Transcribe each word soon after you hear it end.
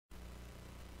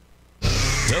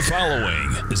The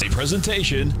following is a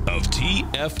presentation of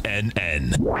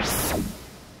TFNN.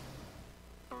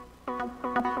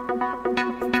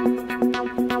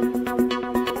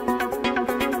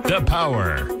 The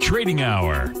Power Trading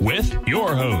Hour with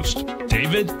your host,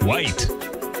 David White.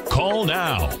 Call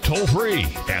now, toll free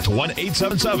at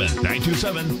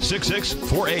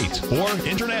 1-877-927-6648 or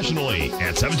internationally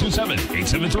at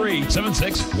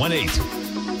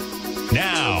 727-873-7618.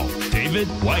 Now, David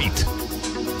White.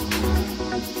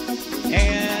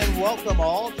 And welcome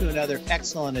all to another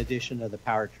excellent edition of the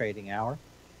Power Trading Hour.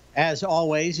 As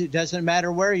always, it doesn't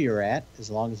matter where you're at,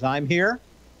 as long as I'm here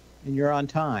and you're on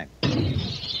time.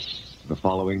 The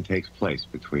following takes place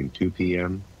between 2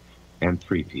 p.m. and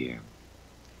 3 p.m.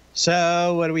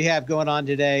 So what do we have going on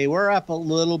today? We're up a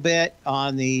little bit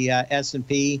on the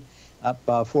S&P,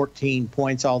 up 14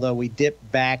 points, although we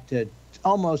dipped back to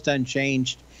almost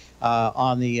unchanged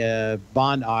on the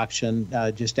bond auction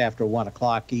just after 1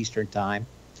 o'clock Eastern time.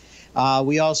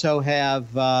 We also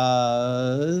have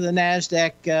the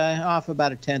NASDAQ off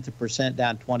about 0.1%,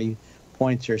 down 20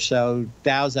 points or so.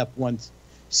 Dow's up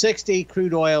 160.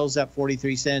 Crude oil's up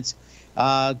 43 cents.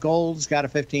 Gold's got a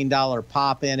 $15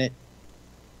 pop in it.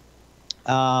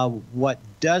 What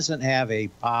doesn't have a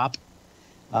pop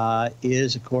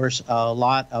is, of course, a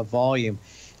lot of volume.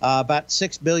 About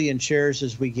 6 billion shares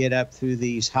as we get up through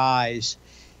these highs.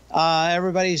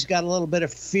 Everybody's got a little bit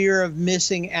of fear of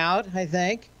missing out, I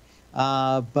think.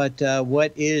 But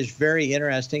what is very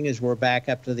interesting is we're back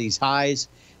up to these highs.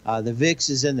 The VIX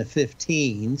is in the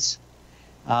 15s.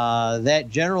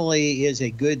 That generally is a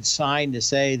good sign to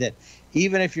say that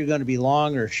even if you're going to be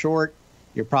long or short,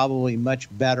 you're probably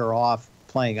much better off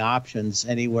playing options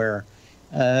anywhere.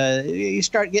 You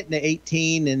start getting to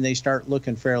 18 and they start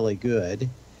looking fairly good.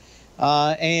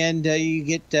 And you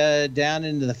get down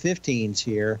into the 15s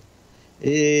here.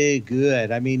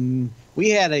 Good. I mean,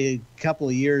 we had a couple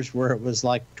of years where it was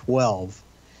like 12.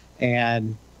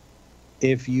 And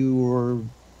if you were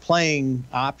playing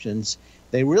options,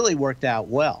 they really worked out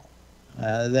well.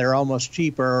 They're almost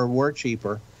cheaper, or were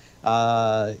cheaper,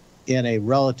 in a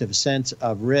relative sense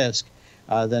of risk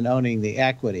than owning the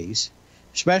equities.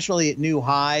 Especially at new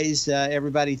highs,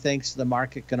 everybody thinks the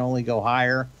market can only go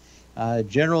higher.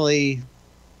 Generally,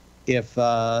 if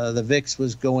the VIX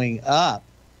was going up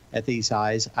at these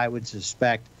highs, I would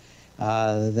suspect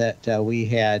that we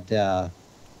had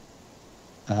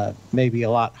maybe a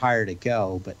lot higher to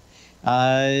go. But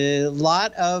a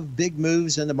lot of big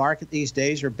moves in the market these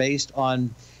days are based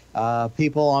on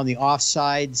people on the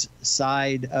offsides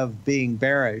side of being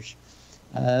bearish.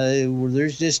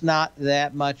 There's just not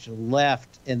that much left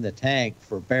in the tank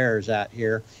for bears out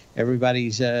here.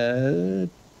 Everybody's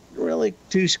really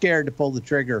too scared to pull the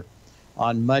trigger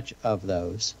on much of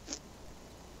those.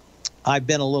 I've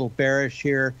been a little bearish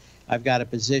here. I've got a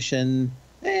position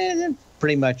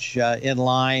pretty much in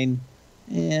line.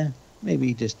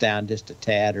 Maybe just down just a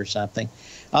tad or something.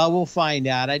 We'll find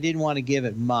out. I didn't want to give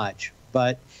it much,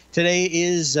 but today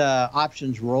is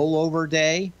options rollover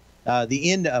day.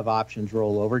 The end of options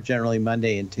rollover, generally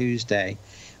Monday and Tuesday.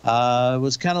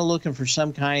 Was kind of looking for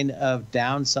some kind of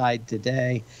downside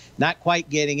today. Not quite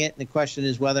getting it. And the question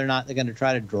is whether or not they're going to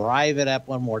try to drive it up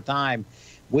one more time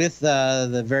with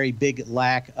the very big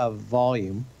lack of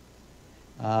volume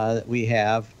that we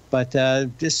have. But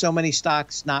just so many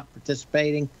stocks not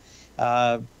participating.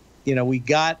 We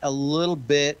got a little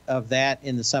bit of that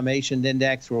in the summation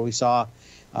index where we saw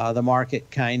the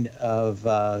market kind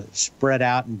of spread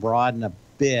out and broaden a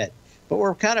bit. But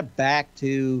we're kind of back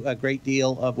to a great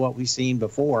deal of what we've seen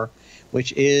before,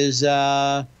 which is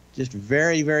just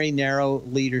very, very narrow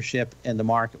leadership in the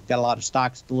market. We've got a lot of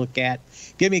stocks to look at.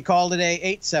 Give me a call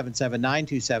today,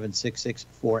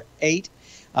 877-927-6648.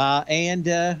 And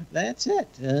that's it.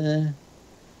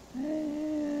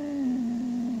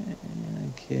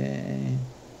 Okay.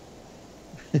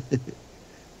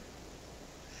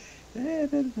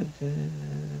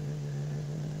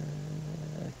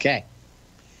 Okay.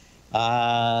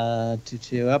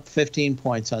 Up 15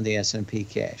 points on the S&P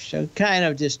cash. So kind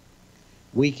of just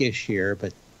weakish here,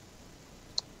 but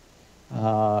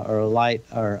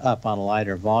or up on a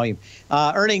lighter volume.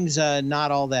 Earnings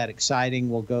not all that exciting.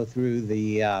 We'll go through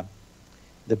the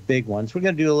big ones. We're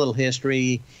going to do a little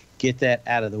history, get that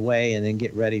out of the way, and then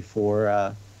get ready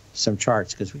for some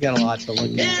charts because we got a lot to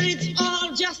look at. And it's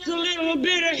all just a little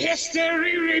bit of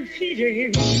history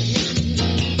repeating.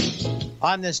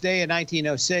 On this day in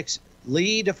 1906,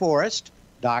 Lee DeForest,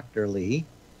 Dr. Lee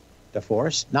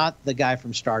DeForest, not the guy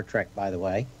from Star Trek, by the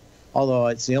way, although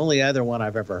it's the only other one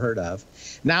I've ever heard of,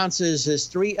 announces his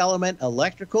 3-element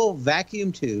electrical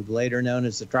vacuum tube, later known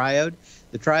as the triode.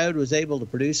 The triode was able to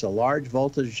produce a large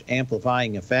voltage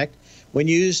amplifying effect. When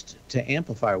used to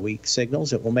amplify weak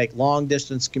signals, it will make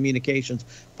long-distance communications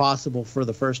possible for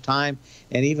the first time,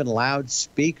 and even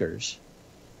loudspeakers.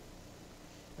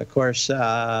 Of course,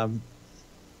 I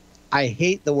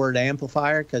hate the word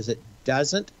amplifier because it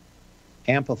doesn't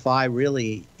amplify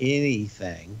really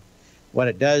anything. What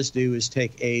it does do is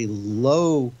take a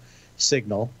low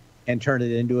signal and turn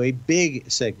it into a big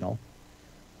signal.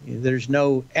 There's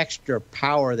no extra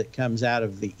power that comes out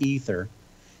of the ether.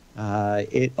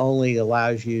 It only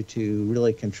allows you to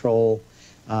really control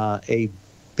a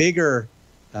bigger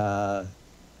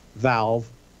valve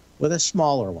with a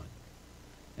smaller one.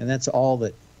 And that's all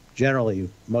that generally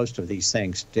most of these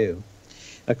things do.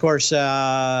 Of course,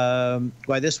 while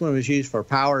this one was used for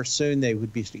power, soon they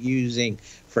would be using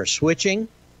for switching.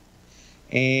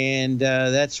 And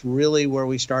that's really where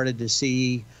we started to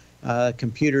see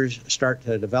computers start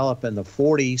to develop in the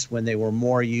 40s when they were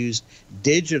more used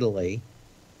digitally.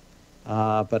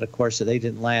 But of course, they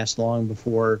didn't last long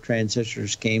before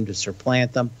transistors came to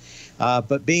supplant them.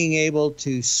 But being able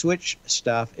to switch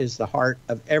stuff is the heart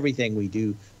of everything we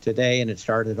do today, and it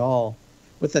started all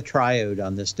with the triode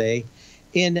on this day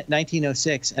in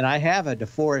 1906. And I have a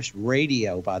DeForest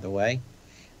radio, by the way.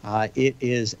 It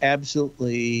is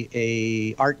absolutely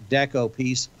a Art Deco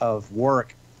piece of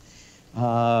work.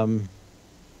 The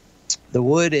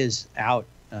wood is out,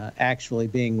 actually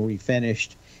being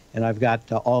refinished, and I've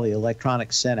got all the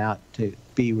electronics sent out to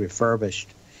be refurbished.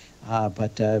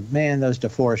 But man, those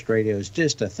DeForest radios,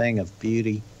 just a thing of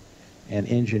beauty and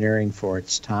engineering for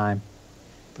its time.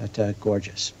 But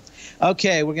gorgeous.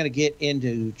 Okay, we're going to get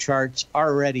into charts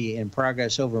already in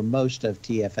progress over most of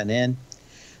TFNN.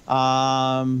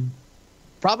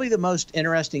 Probably the most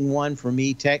interesting one for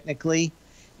me technically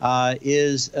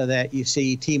is that you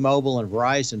see T-Mobile and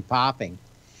Verizon popping.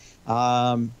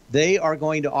 They are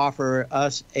going to offer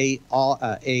us a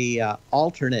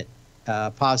alternate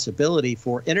possibility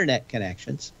for internet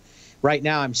connections. Right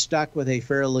now, I'm stuck with a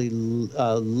fairly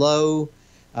low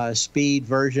speed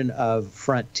version of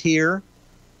Frontier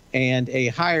and a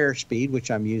higher speed,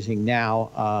 which I'm using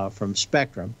now from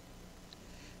Spectrum.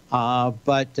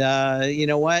 But you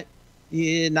know what?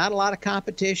 Not a lot of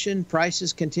competition.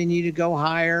 Prices continue to go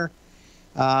higher.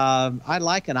 I'd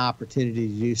like an opportunity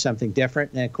to do something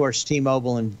different. And of course,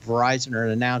 T-Mobile and Verizon are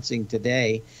announcing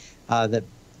today that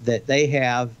they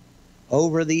have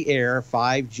over-the-air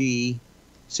 5G,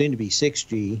 soon to be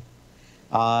 6G,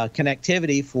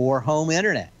 connectivity for home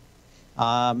internet.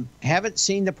 Haven't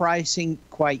seen the pricing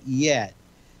quite yet,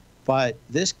 but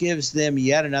this gives them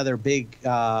yet another big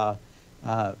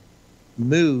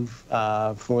move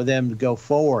for them to go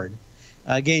forward.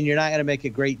 Again, you're not going to make a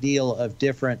great deal of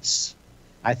difference,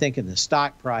 I think, in the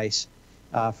stock price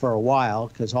for a while,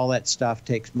 because all that stuff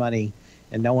takes money,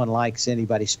 and no one likes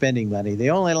anybody spending money. They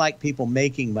only like people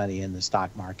making money in the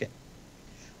stock market.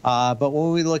 But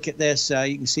when we look at this,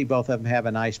 you can see both of them have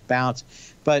a nice bounce.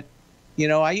 But, you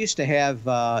know, I used to have,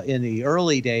 in the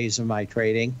early days of my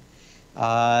trading,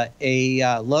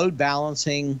 a load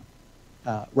balancing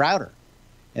router.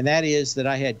 And that is that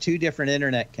I had two different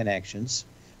internet connections,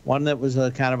 one that was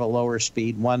a kind of a lower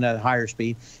speed, one a higher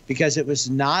speed, because it was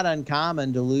not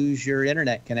uncommon to lose your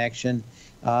internet connection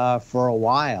for a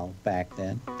while back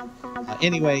then.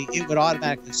 Anyway, it would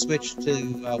automatically switch to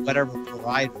whatever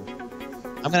provider.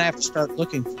 I'm going to have to start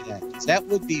looking for that, because that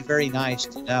would be very nice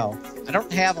to know. I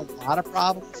don't have a lot of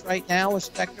problems right now with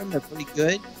Spectrum. They're pretty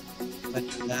good. But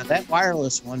that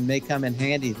wireless one may come in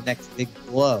handy the next big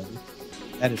blow.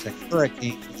 That is a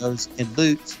hurricane for those in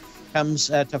Lutz comes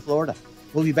to Florida.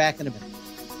 We'll be back in a minute.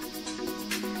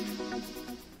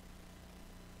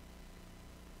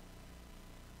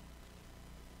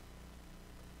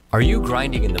 Are you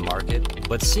grinding in the market,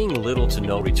 but seeing little to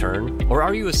no return? Or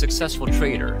are you a successful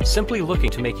trader, simply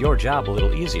looking to make your job a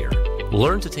little easier?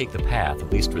 Learn to take the path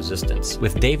of least resistance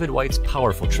with David White's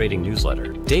powerful trading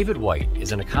newsletter. David White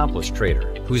is an accomplished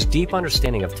trader whose deep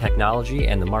understanding of technology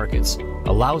and the markets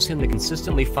allows him to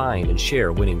consistently find and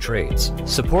share winning trades.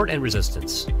 Support and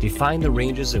resistance define the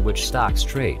ranges in which stocks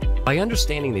trade. By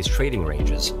understanding these trading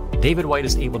ranges, David White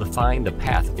is able to find the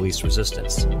path of least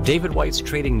resistance. David White's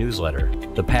trading newsletter,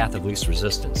 The Path of Least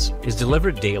Resistance, is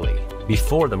delivered daily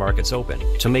before the markets open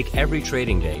to make every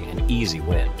trading day an easy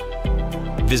win.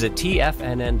 Visit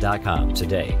TFNN.com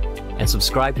today and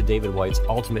subscribe to David White's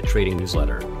Ultimate Trading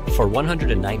Newsletter for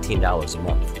 $119 a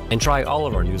month. And try all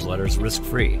of our newsletters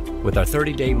risk-free with our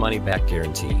 30-day money-back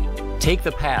guarantee. Take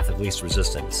the path of least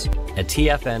resistance at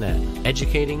TFNN,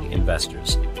 educating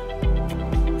investors.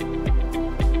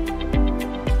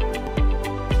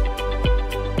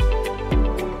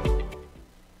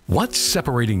 What's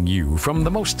separating you from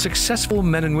the most successful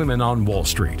men and women on Wall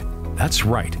Street? That's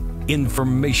right,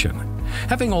 information.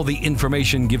 Having all the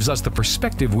information gives us the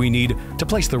perspective we need to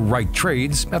place the right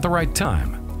trades at the right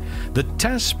time. The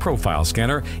TAS Profile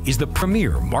Scanner is the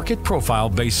premier market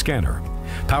profile-based scanner.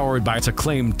 Powered by its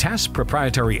acclaimed TAS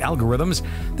proprietary algorithms,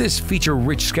 this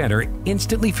feature-rich scanner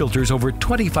instantly filters over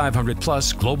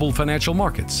 2,500-plus global financial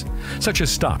markets, such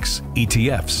as stocks,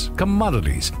 ETFs,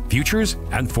 commodities, futures,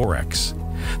 and Forex.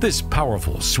 This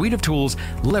powerful suite of tools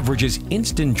leverages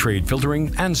instant trade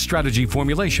filtering and strategy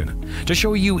formulation to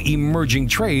show you emerging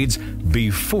trades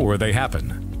before they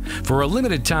happen. For a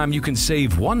limited time, you can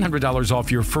save $100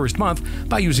 off your first month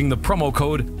by using the promo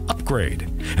code UPGRADE,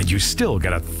 and you still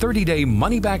get a 30-day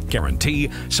money-back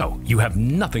guarantee, so you have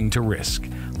nothing to risk.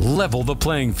 Level the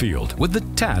playing field with the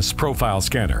TAS Profile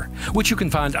Scanner, which you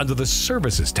can find under the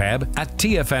Services tab at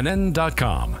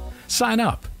TFNN.com. Sign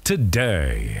up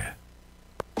today.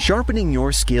 Sharpening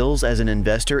your skills as an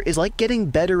investor is like getting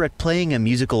better at playing a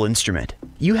musical instrument.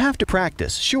 You have to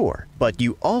practice, sure, but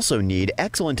you also need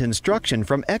excellent instruction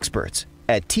from experts.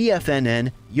 At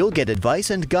TFNN, you'll get advice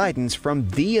and guidance from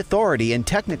the authority in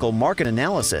technical market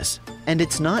analysis. And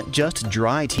it's not just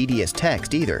dry, tedious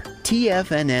text either.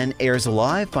 TFNN airs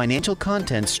live financial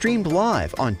content streamed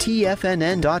live on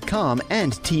TFNN.com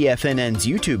and TFNN's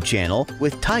YouTube channel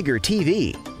with Tiger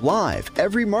TV, live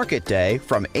every market day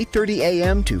from 8:30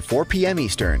 a.m. to 4 p.m.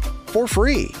 Eastern. For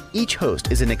free. Each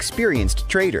host is an experienced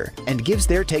trader and gives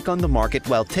their take on the market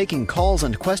while taking calls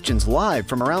and questions live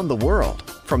from around the world.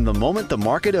 From the moment the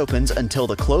market opens until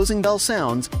the closing bell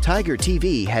sounds, Tiger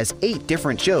TV has 8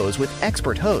 different shows with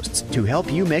expert hosts to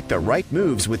help you make the right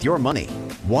moves with your money.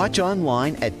 Watch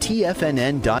online at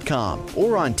TFNN.com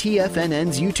or on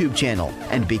TFNN's YouTube channel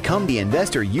and become the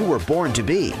investor you were born to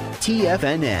be.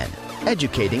 TFNN,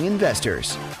 educating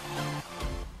investors.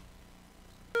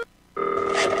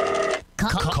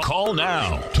 Call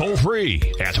now, toll free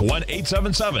at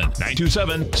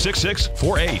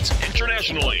 1-877-927-6648.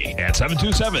 Internationally at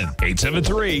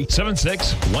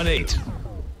 727-873-7618.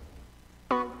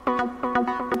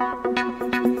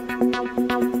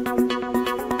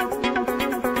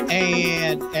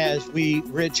 And as we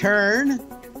return,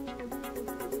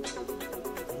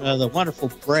 the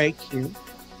wonderful break here.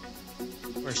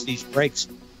 Of course, these breaks,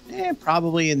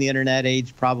 probably in the internet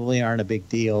age, probably aren't a big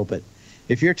deal, but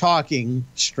if you're talking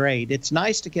straight, it's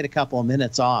nice to get a couple of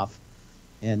minutes off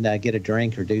and get a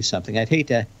drink or do something. I'd hate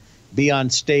to be on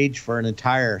stage for an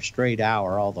entire straight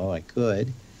hour, although I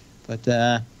could.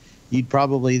 But you'd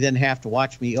probably then have to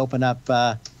watch me open up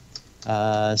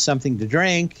something to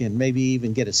drink and maybe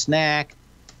even get a snack.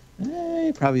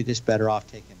 You're probably just better off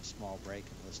taking a small break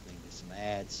and listening to some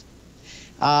ads.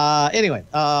 Anyway,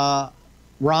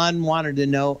 Ron wanted to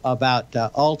know about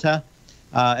Ulta.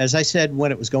 As I said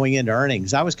when it was going into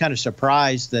earnings, I was kind of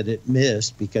surprised that it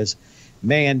missed because,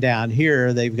 man, down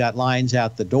here they've got lines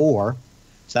out the door.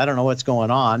 So I don't know what's going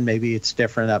on. Maybe it's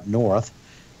different up north.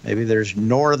 Maybe there's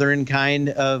northern kind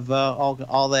of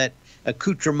all that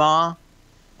accoutrement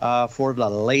for the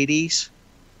ladies.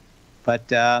 But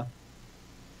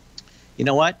you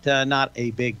know what? Not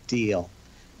a big deal.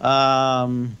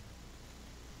 I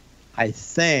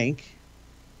think.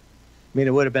 I mean,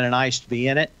 it would have been nice to be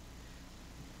in it.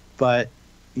 But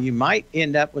you might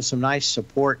end up with some nice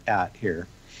support out here.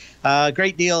 A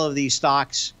great deal of these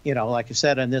stocks, like I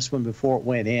said on this one before it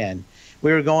went in,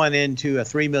 we were going into a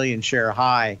 3 million share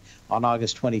high on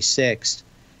August 26th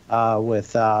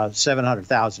with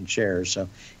 700,000 shares. So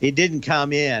it didn't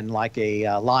come in like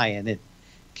a lion. It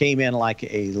came in like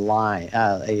a lamb,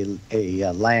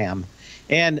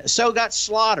 and so got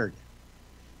slaughtered.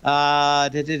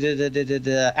 Al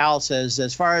says,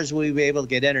 as far as we'll be able to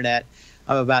get internet,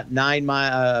 I'm about a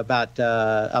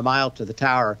mile to the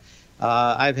tower.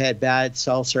 I've had bad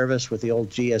cell service with the old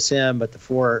GSM, but the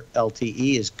 4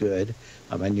 LTE is good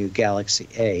on my new Galaxy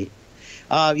 8.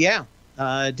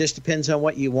 It just depends on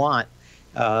what you want.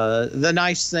 The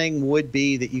nice thing would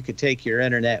be that you could take your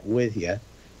internet with you,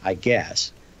 I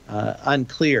guess.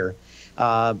 Unclear.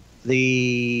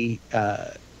 The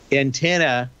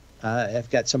antenna,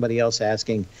 I've got somebody else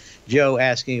asking, Joe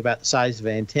asking about the size of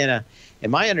antenna.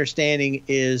 And my understanding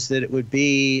is that it would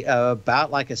be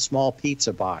about like a small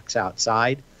pizza box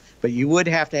outside, but you would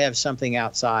have to have something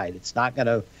outside. It's not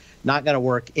gonna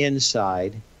work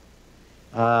inside.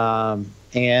 As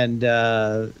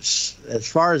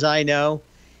far as I know,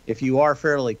 if you are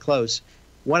fairly close,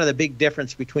 one of the big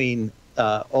difference between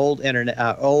old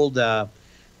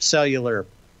cellular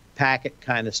packet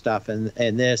kind of stuff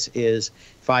and this is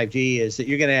 5G is that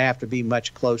you're going to have to be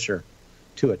much closer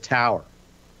to a tower.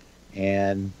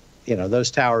 And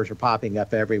those towers are popping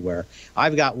up everywhere.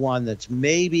 I've got one that's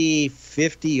maybe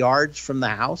 50 yards from the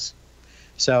house.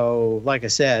 So, like I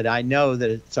said, I know that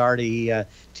it's already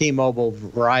T-Mobile,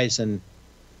 Verizon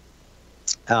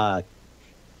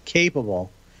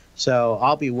capable. So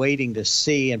I'll be waiting to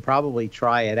see and probably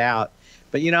try it out.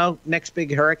 But, next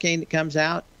big hurricane that comes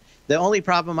out, the only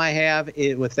problem I have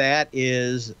with that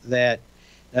is that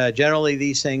generally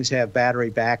these things have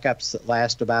battery backups that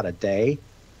last about a day.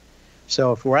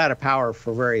 So if we're out of power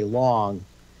for very long,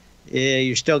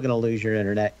 you're still going to lose your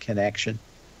internet connection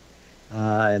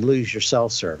and lose your cell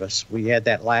service. We had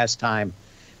that last time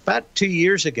about 2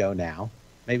 years ago now,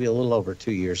 maybe a little over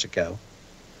 2 years ago.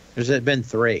 There's been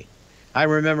 3. I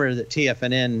remember that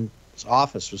TFNN's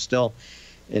office was still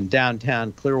in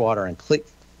downtown Clearwater on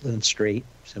Cleveland Street,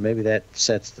 so maybe that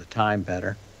sets the time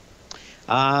better.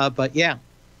 But yeah,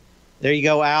 there you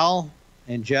go, Al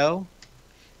and Joe.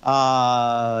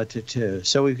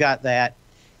 So we've got that.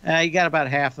 You got about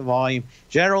half the volume.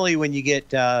 Generally, when you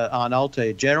get on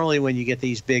Ulta, when you get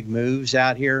these big moves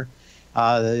out here,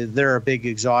 they're a big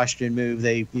exhaustion move.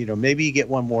 Maybe you get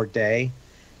one more day.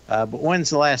 But when's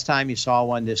the last time you saw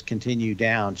one just continue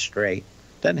down straight?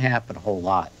 Doesn't happen a whole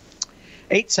lot.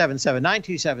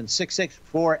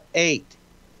 877-927-6648.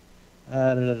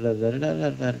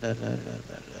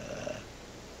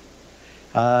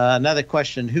 Another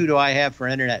question, who do I have for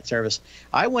internet service?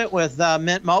 I went with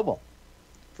Mint Mobile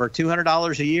for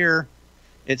 $200 a year.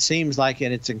 It seems like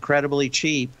it's incredibly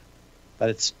cheap,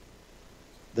 but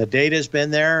the data's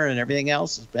been there and everything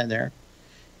else has been there.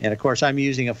 And of course, I'm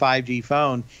using a 5G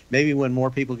phone. Maybe when more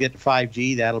people get to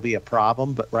 5G, that'll be a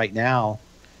problem. But right now,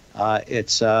 it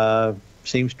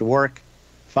seems to work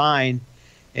fine.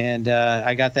 And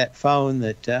I got that phone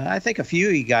that I think a few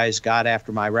of you guys got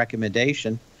after my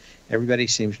recommendation. Everybody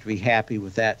seems to be happy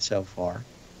with that so far.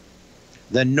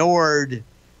 The Nord,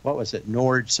 what was it?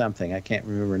 Nord something. I can't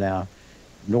remember now.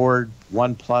 Nord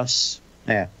One Plus.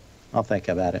 Yeah, I'll think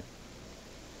about it.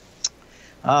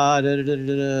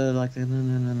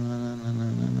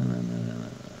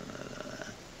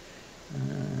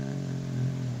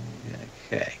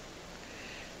 Okay.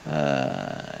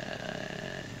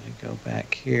 Go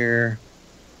back here.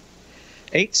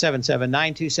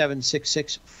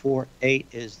 877-927-6648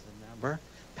 is the number.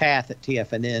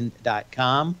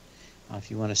 path@tfnn.com. If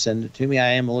you want to send it to me, I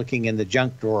am looking in the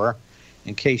junk drawer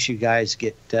in case you guys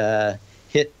get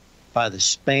hit by the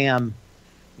spam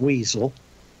weasel.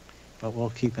 But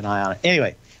we'll keep an eye on it.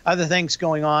 Anyway, other things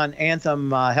going on. Anthem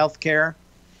Healthcare,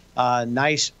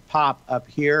 nice pop up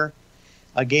here.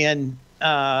 Again,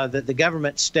 that the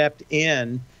government stepped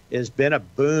in has been a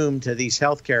boom to these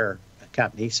healthcare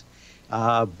companies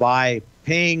by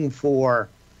paying for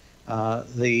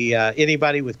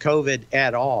anybody with COVID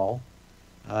at all.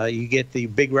 You get the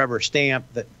big rubber stamp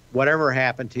that whatever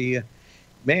happened to you.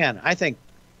 Man, I think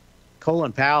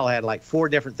Colin Powell had like 4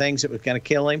 different things that was going to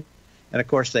kill him. And, of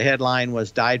course, the headline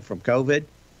was died from COVID.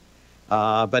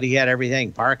 But he had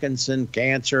everything, Parkinson,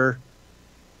 cancer.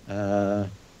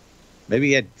 Maybe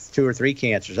he had 2 or 3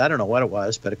 cancers. I don't know what it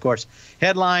was. But, of course,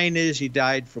 headline is he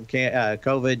died from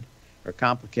COVID or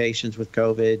complications with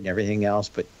COVID and everything else.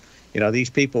 But, these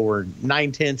people were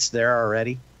 9/10 there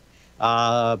already.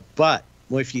 But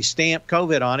if you stamp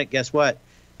COVID on it, guess what?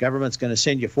 Government's going to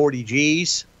send you 40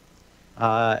 Gs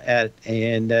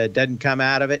and doesn't come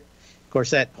out of it. Of course,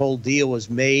 that whole deal was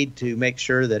made to make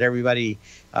sure that everybody,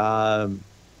 all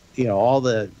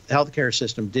the healthcare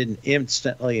system didn't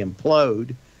instantly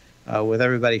implode with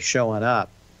everybody showing up.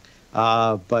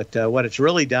 But what it's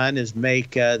really done is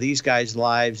make these guys'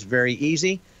 lives very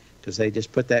easy because they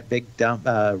just put that big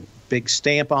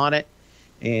stamp on it.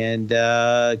 And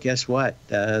guess what?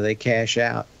 They cash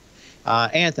out.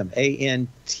 Anthem,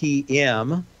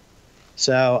 ANTM.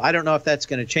 So I don't know if that's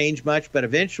going to change much, but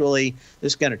eventually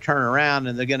this is going to turn around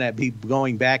and they're going to be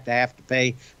going back to have to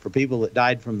pay for people that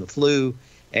died from the flu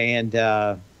and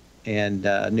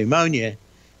pneumonia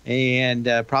and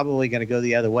probably going to go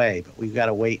the other way. But we've got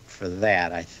to wait for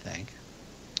that, I think.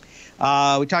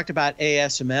 We talked about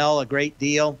ASML a great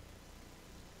deal.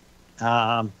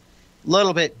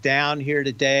 Little bit down here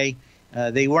today.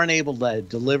 They weren't able to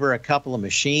deliver a couple of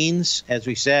machines. As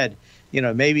we said,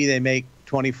 maybe they make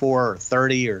 24 or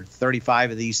 30 or 35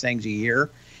 of these things a year.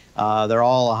 They're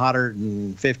all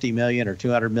 $150 million or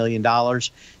 $200 million.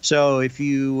 So if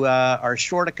you are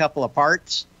short a couple of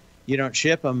parts, you don't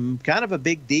ship them, kind of a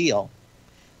big deal.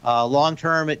 Long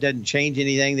term, it doesn't change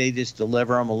anything. They just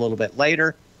deliver them a little bit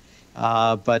later.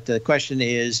 But the question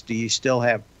is, do you still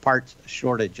have parts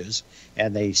shortages?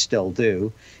 And they still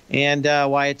do. And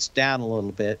why it's down a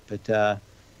little bit. But,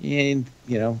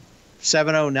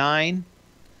 709.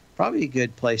 probably a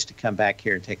good place to come back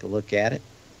here and take a look at it.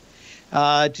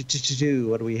 What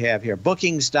do we have here?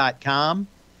 Bookings.com.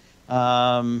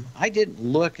 I didn't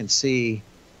look and see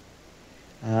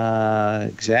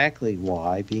exactly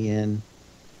why.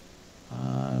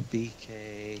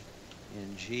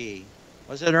 BKNG.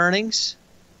 Was it earnings?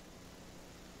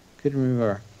 Couldn't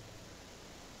remember.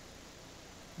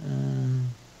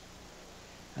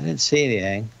 I didn't see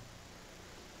anything.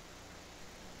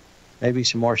 Maybe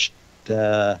some more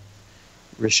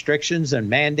restrictions and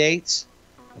mandates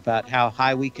about how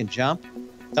high we can jump.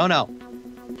 Don't know.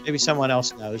 Maybe someone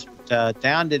else knows. But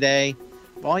down today,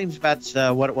 volume's about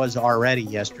what it was already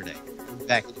yesterday.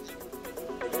 Back.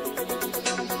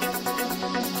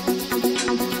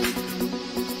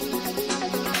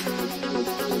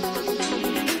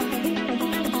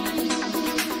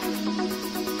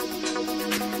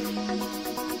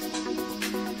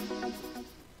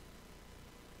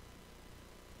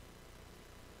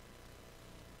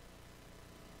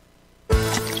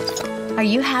 Are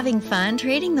you having fun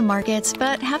trading the markets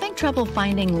but having trouble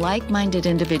finding like-minded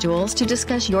individuals to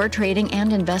discuss your trading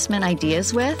and investment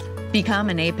ideas with? Become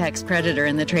an apex predator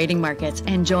in the trading markets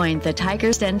and join the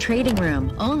Tiger's Den Trading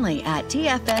Room only at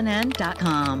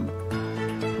TFNN.com.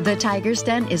 The Tiger's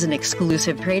Den is an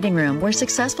exclusive trading room where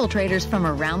successful traders from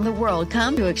around the world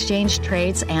come to exchange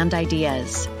trades and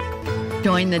ideas.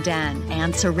 Join the den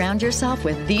and surround yourself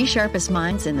with the sharpest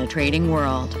minds in the trading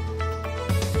world.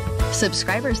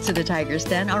 Subscribers to the Tiger's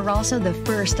Den are also the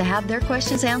first to have their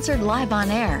questions answered live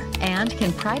on air and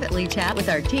can privately chat with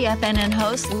our TFNN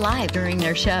hosts live during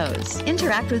their shows.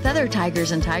 Interact with other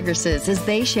Tigers and Tigresses as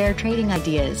they share trading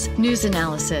ideas, news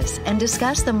analysis, and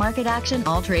discuss the market action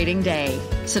all trading day.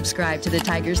 Subscribe to the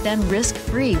Tiger's Den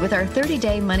risk-free with our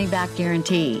 30-day money-back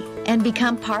guarantee and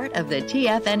become part of the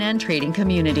TFNN trading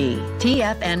community.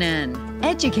 TFNN,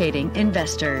 educating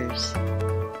investors.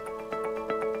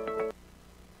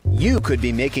 You could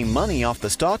be making money off the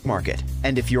stock market.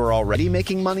 And if you're already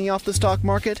making money off the stock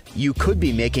market, you could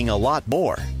be making a lot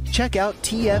more. Check out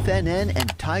TFNN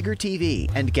and Tiger TV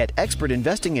and get expert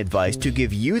investing advice to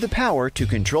give you the power to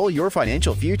control your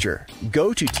financial future.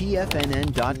 Go to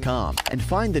TFNN.com and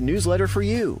find the newsletter for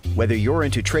you. Whether you're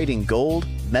into trading gold,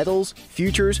 metals,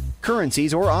 futures,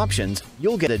 currencies, or options,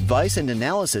 you'll get advice and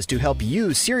analysis to help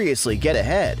you seriously get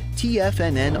ahead.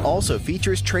 TFNN also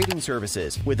features trading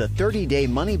services with a 30-day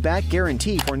money-back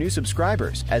guarantee for new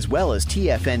subscribers, as well as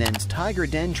TFNN's Tiger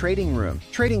Den Trading Room,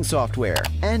 trading software,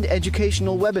 and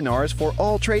educational webinars for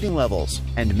all trading levels.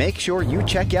 And make sure you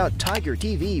check out Tiger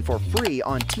TV for free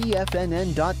on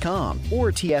TFNN.com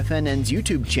or TFNN's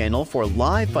YouTube channel for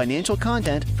live financial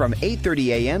content from 8:30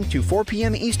 a.m. to 4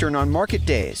 p.m. Eastern on market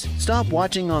days. Stop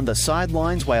watching on the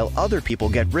sidelines while other people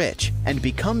get rich and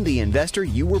become the investor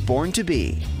you were born to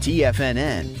be.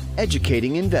 TFNN,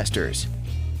 educating investors.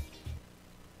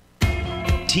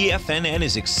 TFNN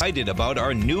is excited about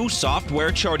our new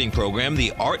software charting program,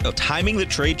 The Art of Timing the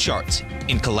Trade Charts.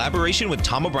 In collaboration with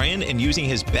Tom O'Brien and using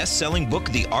his best-selling book,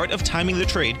 The Art of Timing the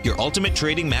Trade, Your Ultimate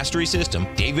Trading Mastery System,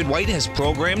 David White has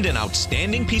programmed an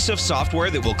outstanding piece of software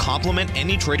that will complement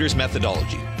any trader's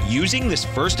methodology. Using this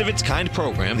first-of-its-kind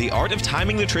program, The Art of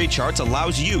Timing the Trade Charts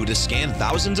allows you to scan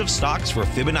thousands of stocks for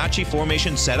Fibonacci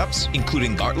formation setups,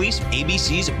 including Gartleys,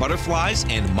 ABCs, butterflies,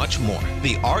 and much more.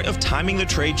 The Art of Timing the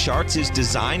Trade Charts is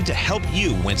designed to help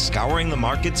you when scouring the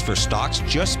markets for stocks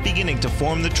just beginning to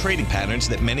form the trading patterns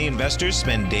that many investors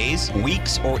spend days,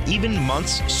 weeks, or even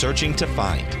months searching to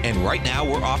find. And right now,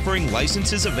 we're offering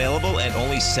licenses available at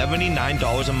only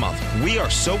 $79 a month. We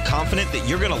are so confident that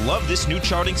you're going to love this new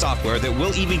charting software that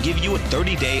will even give you a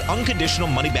 30-day unconditional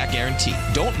money-back guarantee.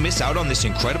 Don't miss out on this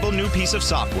incredible new piece of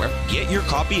software. Get your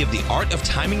copy of The Art of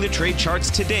Timing the Trade Charts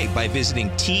today by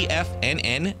visiting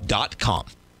TFNN.com.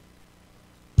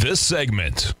 This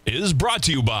segment is brought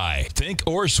to you by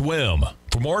Thinkorswim.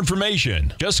 For more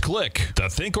information, just click the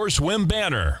Thinkorswim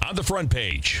banner on the front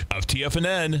page of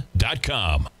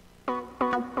TFNN.com.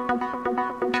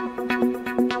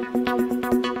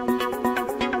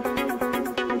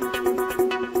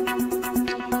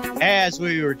 As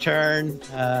we return,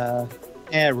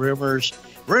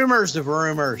 rumors of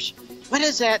rumors. What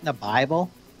is that in the Bible?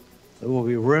 There will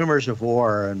be rumors of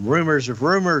war and rumors of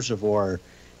war.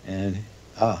 And,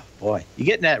 oh, boy, you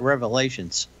get in that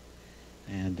Revelations.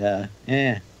 And,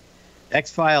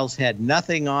 X-Files had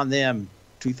nothing on them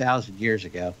 2,000 years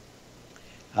ago.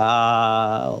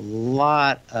 A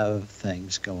lot of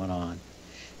things going on.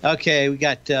 Okay, we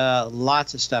got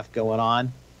lots of stuff going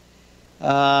on.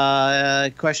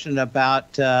 Question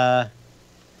about AFRM.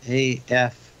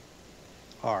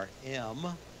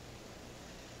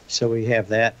 So we have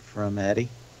that from Eddie.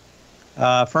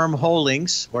 Firm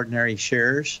holdings, ordinary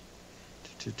shares.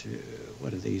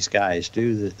 What do these guys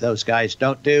do that those guys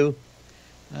don't do?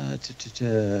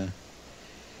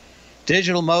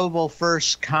 Digital mobile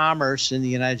first commerce in the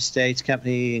United States.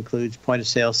 Company includes point of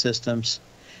sale systems.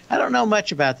 I don't know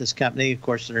much about this company. Of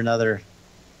course, they're another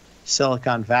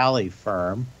Silicon Valley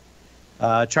firm.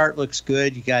 Chart looks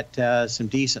good. You got some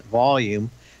decent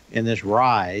volume in this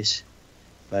rise,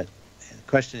 but the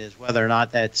question is whether or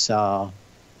not that's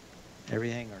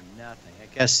everything or nothing.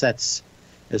 I guess that's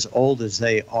as old as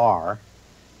they are,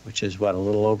 which is what, a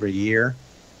little over a year.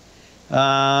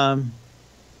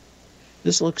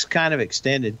 This looks kind of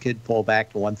extended. Could pull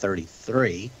back to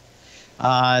 133.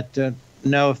 Don't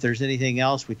know if there's anything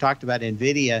else. We talked about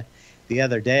NVIDIA the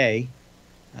other day.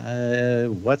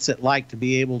 What's it like to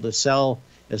be able to sell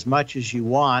as much as you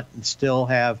want and still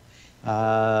have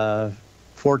 4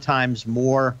 times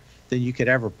more than you could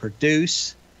ever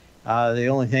produce? The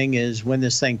only thing is when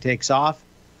this thing takes off,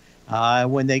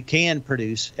 when they can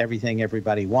produce everything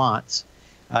everybody wants.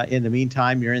 In the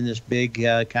meantime, you're in this big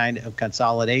kind of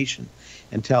consolidation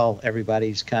until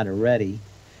everybody's kind of ready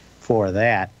for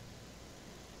that.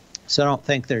 So I don't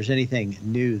think there's anything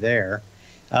new there.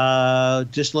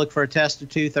 Just look for a test of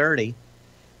 230.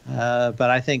 But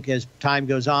I think as time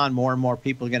goes on, more and more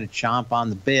people are going to chomp on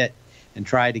the bit and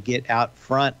try to get out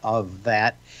front of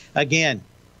that. Again,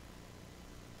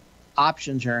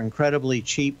 options are incredibly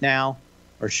cheap now,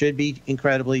 or should be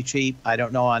incredibly cheap. I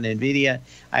don't know on NVIDIA.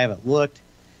 I haven't looked.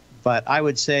 But I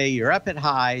would say you're up at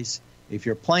highs. If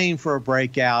you're playing for a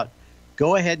breakout,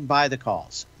 go ahead and buy the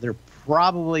calls. They're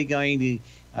probably going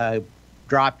to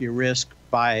drop your risk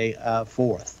by a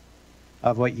fourth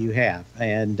of what you have.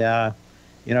 And,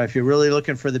 you know, if you're really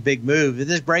looking for the big move, if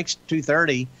this breaks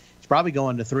 230, it's probably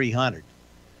going to 300.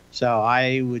 So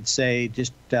I would say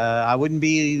just I wouldn't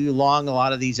be long a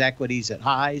lot of these equities at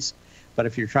highs. But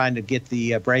if you're trying to get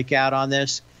the breakout on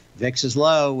this, VIX is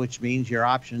low, which means your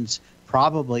options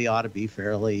probably ought to be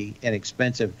fairly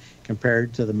inexpensive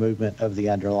compared to the movement of the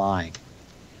underlying.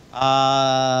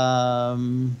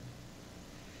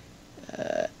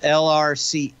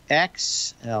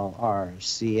 LRCX.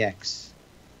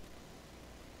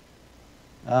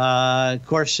 Of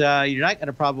course, you're not going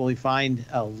to probably find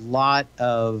a lot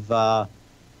of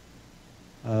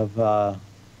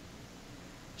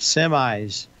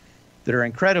semis that are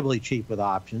incredibly cheap with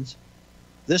options.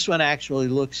 This one actually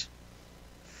looks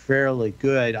fairly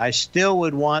good. I still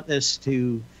would want this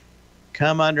to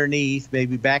come underneath,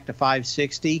 maybe back to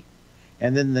 560,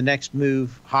 and then the next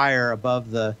move higher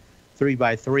above the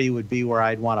 3x3 would be where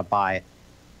I'd want to buy it.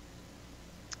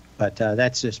 But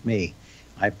that's just me.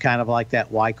 I kind of like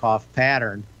that Wyckoff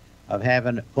pattern of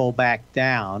having it pull back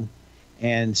down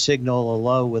and signal a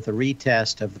low with a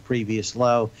retest of the previous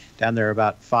low down there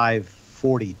about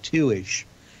 542-ish.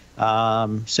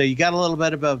 So you got a little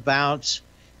bit of a bounce,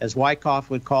 as Wyckoff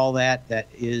would call that. That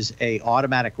is a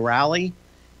automatic rally.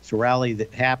 It's a rally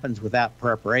that happens without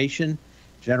preparation.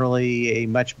 Generally, a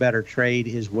much better trade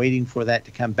is waiting for that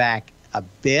to come back a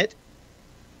bit.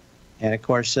 And of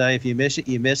course, if you miss it,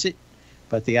 you miss it.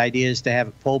 But the idea is to have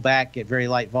it pull back, get very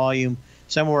light volume,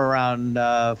 somewhere around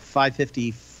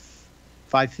 550,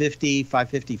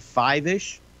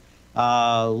 555-ish.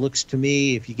 Looks to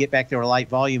me, if you get back there with light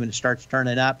volume and it starts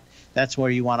turning up, that's where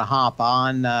you want to hop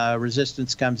on.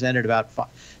 Resistance comes in at about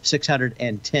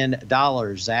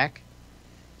 $610, Zach.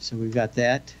 So we've got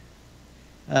that.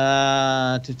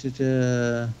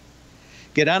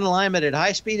 Get unlimited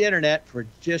high-speed internet for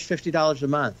just $50 a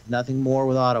month. Nothing more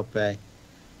with autopay.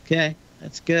 Okay,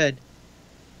 that's good.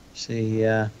 See,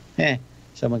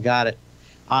 someone got it.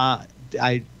 I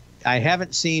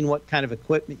haven't seen what kind of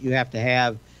equipment you have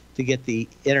to get the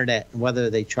internet and whether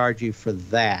they charge you for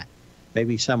that.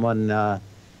 Maybe someone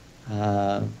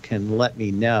can let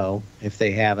me know if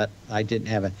they have it. I didn't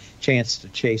have a chance to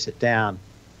chase it down.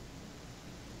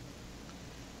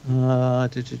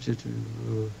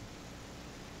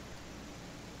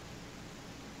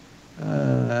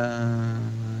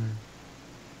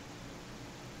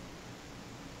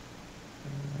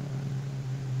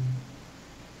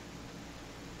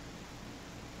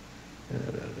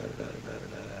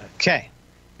 Okay,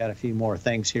 got a few more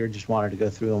things here. Just wanted to go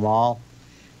through them all.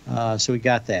 So we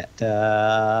got that.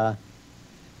 Got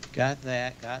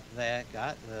that.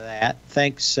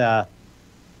 Thanks. Yeah.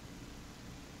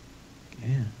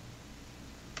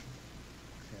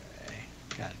 Okay.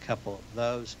 Got a couple of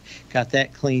those. Got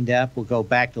that cleaned up. We'll go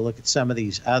back to look at some of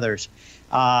these others.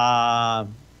 I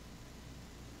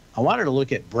wanted to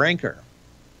look at Brinker.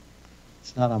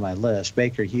 It's not on my list.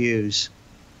 Baker Hughes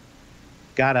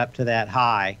got up to that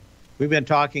high. we've been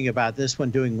talking about this one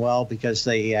doing well because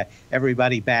they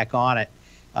everybody back on it.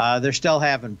 They're still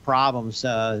having problems.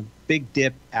 Big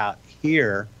dip out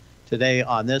here today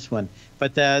on this one,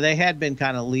 but they had been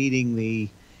kind of leading the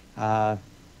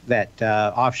that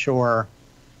offshore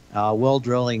well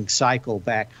drilling cycle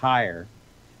back higher.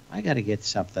 I got to get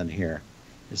something here.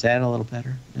 Is that a little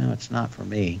better? No, it's not for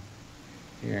me.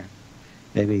 Here,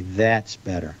 maybe that's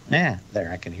better. Yeah,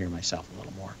 there, I can hear myself a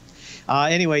little more.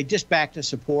 Anyway, just back to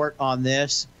support on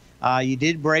this. You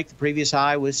did break the previous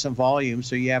high with some volume,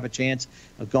 so you have a chance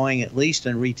of going at least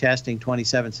and retesting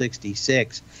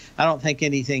 2766. I don't think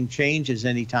anything changes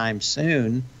anytime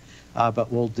soon,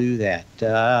 but we'll do that.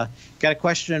 Got a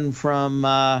question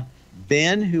from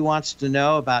Ben, who wants to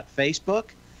know about Facebook,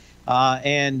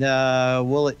 and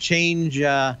will it change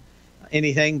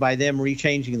anything by them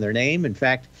rechanging their name? In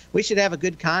fact, we should have a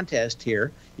good contest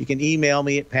here. You can email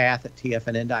me at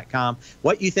path@tfnn.com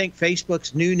what you think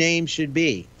Facebook's new name should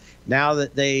be. Now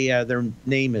that their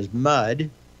name is Mud.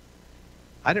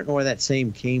 I don't know where that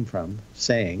same came from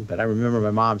saying, but I remember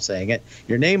my mom saying it.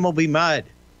 Your name will be Mud.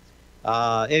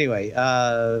 Anyway,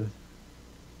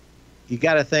 you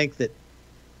got to think that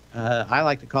I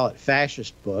like to call it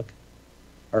fascist book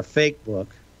or fake book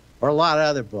or a lot of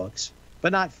other books,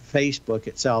 but not Facebook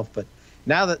itself. But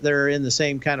now that they're in the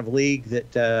same kind of league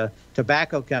that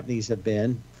tobacco companies have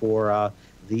been for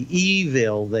the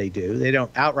evil they do, they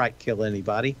don't outright kill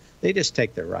anybody. They just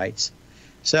take their rights.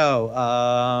 So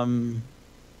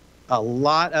a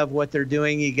lot of what they're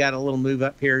doing, you got a little move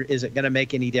up here. Is it going to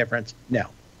make any difference? No.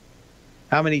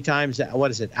 How many times,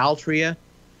 what is it, Altria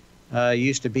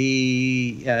used to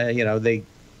be, they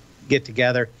get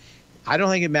together. I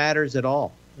don't think it matters at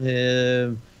all.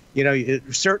 It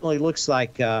certainly looks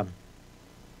like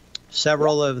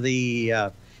several of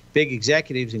the big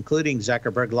executives, including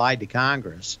Zuckerberg, lied to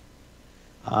Congress.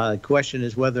 The question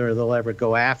is whether they'll ever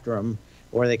go after them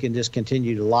or they can just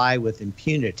continue to lie with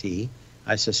impunity.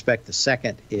 I suspect the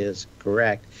second is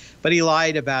correct. But he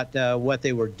lied about what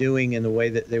they were doing and the way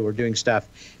that they were doing stuff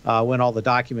when all the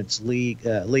documents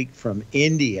leaked from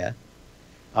India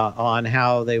on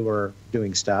how they were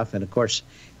doing stuff. And, of course,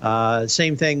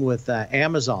 same thing with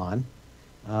Amazon.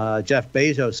 Jeff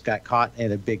Bezos got caught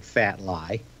in a big fat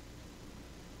lie.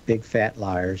 Big fat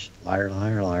liars. Liar,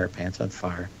 liar, liar, pants on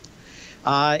fire.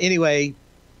 Anyway,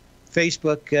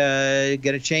 Facebook going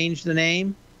to change the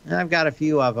name. I've got a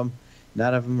few of them.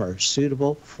 None of them are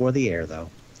suitable for the air, though.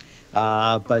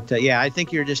 Yeah, I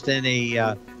think you're just in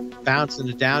a bounce in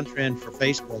a downtrend for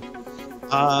Facebook.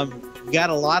 You got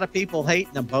a lot of people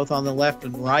hating them, both on the left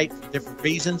and right, for different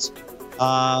reasons.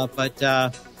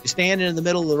 You're standing in the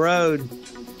middle of the road,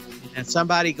 and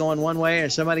somebody going one way or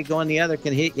somebody going the other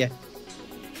can hit you.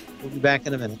 We'll be back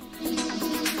in a minute.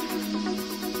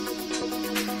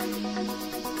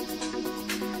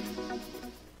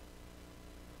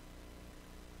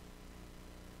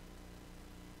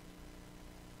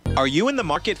 Are you in the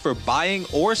market for buying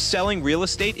or selling real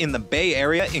estate in the Bay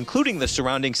Area, including the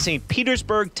surrounding St.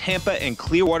 Petersburg, Tampa, and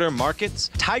Clearwater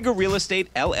markets? Tiger Real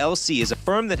Estate LLC is a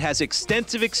firm that has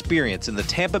extensive experience in the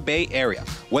Tampa Bay area.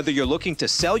 Whether you're looking to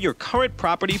sell your current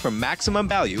property for maximum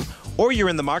value, or you're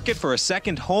in the market for a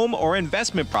second home or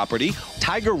investment property,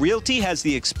 Tiger Realty has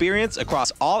the experience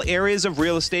across all areas of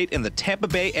real estate in the Tampa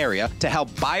Bay area to help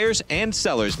buyers and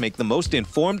sellers make the most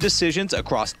informed decisions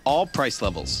across all price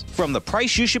levels. From the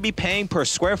price you should be paying per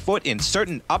square foot in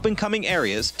certain up-and-coming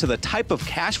areas to the type of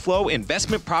cash flow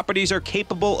investment properties are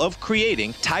capable of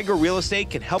creating, Tiger Real Estate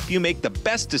can help you make the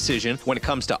best decision when it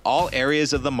comes to all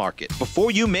areas of the market.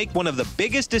 Before you make one of the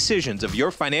biggest decisions of your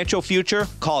financial future,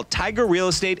 call Tiger Real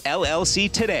Estate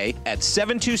LLC today at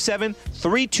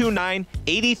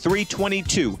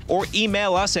 727-329-8322 or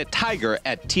email us at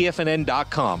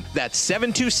tiger@tfnn.com. That's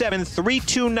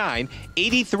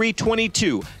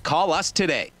 727-329-8322. Call us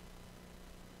today.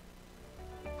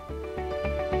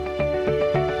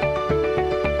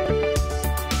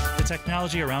 The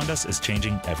technology around us is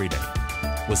changing every day.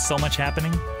 With so much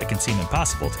happening, it can seem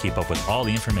impossible to keep up with all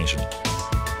the information.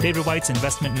 David White's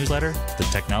investment newsletter, The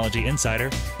Technology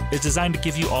Insider, is designed to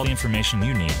give you all the information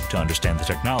you need to understand the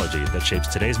technology that shapes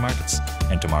today's markets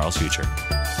and tomorrow's future.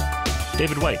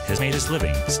 David White has made his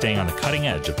living staying on the cutting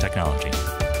edge of technology.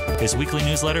 His weekly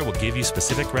newsletter will give you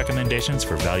specific recommendations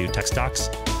for value tech stocks,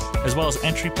 as well as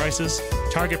entry prices,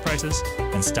 target prices,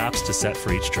 and stops to set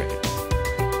for each trade.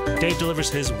 Dave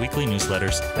delivers his weekly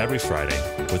newsletters every Friday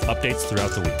with updates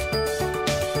throughout the week.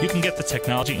 You can get the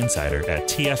Technology Insider at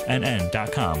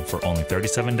TFNN.com for only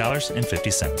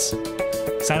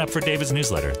 $37.50. Sign up for David's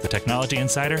newsletter, The Technology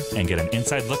Insider, and get an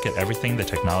inside look at everything the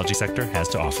technology sector has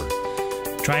to offer.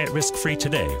 Try it risk-free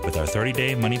today with our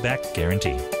 30-day money-back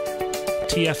guarantee.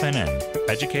 TFNN,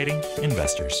 educating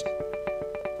investors.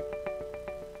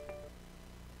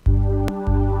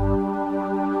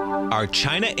 Are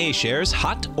China A-shares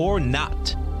hot or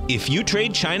not? If you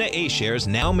trade China A-shares,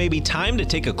 now may be time to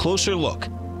take a closer look.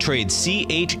 Trade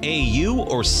CHAU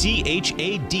or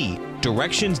CHAD,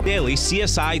 Directions Daily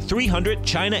CSI 300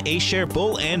 China A-share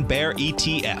Bull and Bear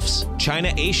ETFs.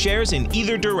 China A-shares in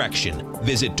either direction.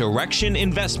 Visit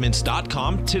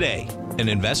directioninvestments.com today. An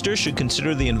investor should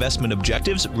consider the investment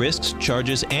objectives, risks,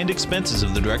 charges, and expenses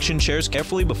of the Direction shares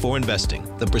carefully before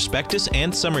investing. The prospectus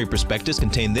and summary prospectus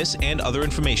contain this and other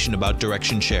information about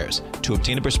Direction shares. To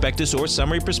obtain a prospectus or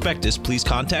summary prospectus, please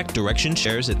contact Direction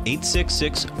shares at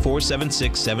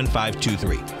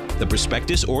 866-476-7523. The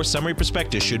prospectus or summary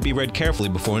prospectus should be read carefully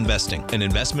before investing. An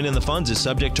investment in the funds is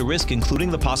subject to risk,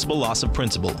 including the possible loss of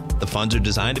principal. The funds are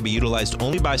designed to be utilized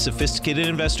only by sophisticated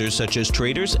investors such as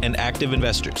traders and active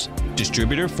investors.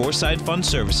 Distributor Foreside Fund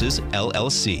Services,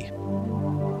 LLC.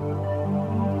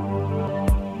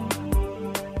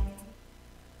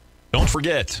 Don't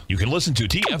forget, you can listen to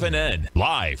TFNN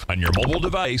live on your mobile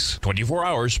device 24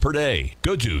 hours per day.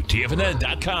 Go to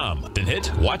TFNN.com, then hit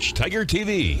Watch Tiger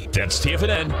TV. That's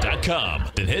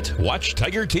TFNN.com, then hit Watch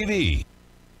Tiger TV.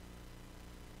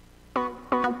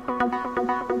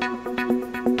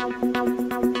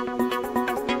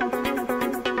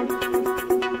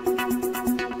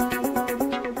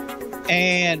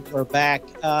 And we're back.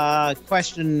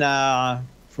 Question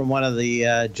from one of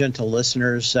the gentle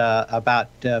listeners about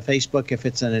Facebook, if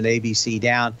it's in an ABC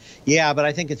down. Yeah, but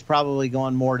I think it's probably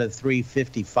going more to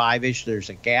 355-ish. There's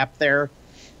a gap there.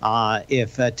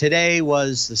 If today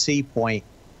was the C point,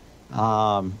 you'd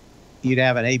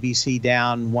have an ABC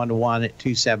down 1-to-1 at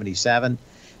 277.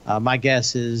 My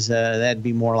guess is that'd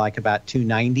be more like about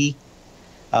 290,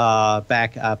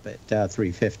 back up at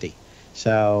 350.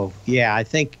 So, yeah, I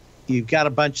think you've got a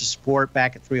bunch of support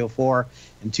back at 304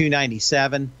 and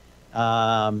 297.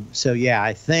 So, yeah,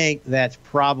 I think that's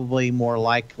probably more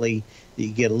likely that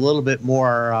you get a little bit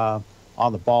more on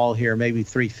the ball here, maybe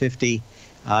 350.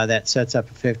 That sets up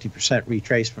a 50%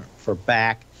 retracement for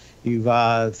back. You've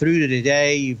through to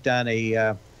today, you've done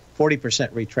a 40%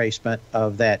 retracement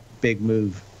of that big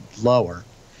move lower.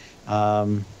 Are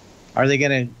they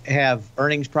going to have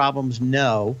earnings problems?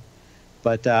 No.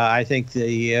 But I think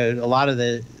a lot of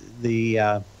the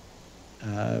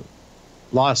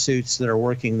lawsuits that are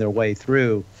working their way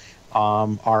through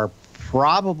are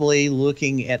probably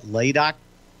looking at late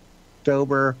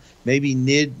October, maybe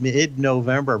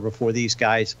mid-November before these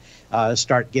guys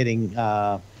start getting,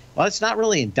 well, it's not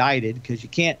really indicted because you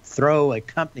can't throw a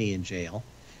company in jail,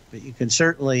 but you can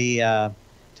certainly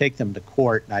take them to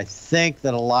court. And I think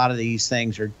that a lot of these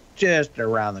things are just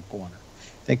around the corner.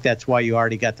 I think that's why you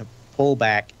already got the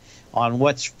pullback on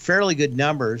what's fairly good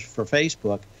numbers for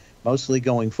Facebook, mostly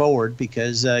going forward,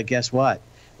 because guess what?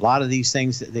 A lot of these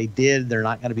things that they did, they're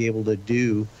not going to be able to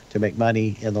do to make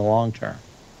money in the long term.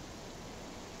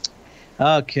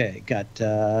 Okay, got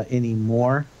any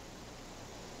more?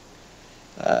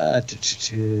 Okay.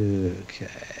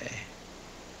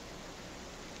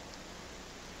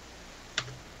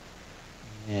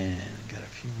 And got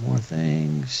a few more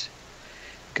things.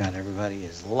 Got everybody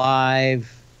is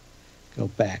live. Go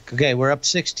back. Okay, we're up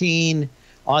 16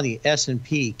 on the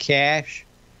S&P cash.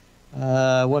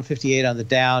 158 on the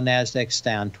Dow. Nasdaq's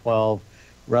down 12.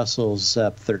 Russell's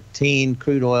up 13.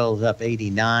 Crude oil's up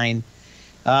 89.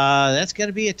 That's going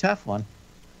to be a tough one.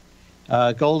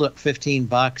 Gold up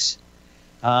 $15.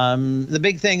 The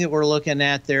big thing that we're looking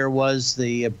at there was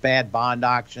the bad bond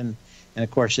auction. And,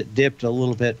 of course, it dipped a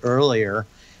little bit earlier.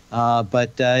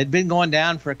 But it'd been going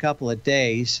down for a couple of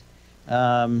days.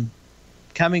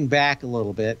 Coming back a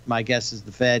little bit. My guess is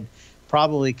the Fed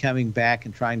probably coming back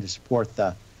and trying to support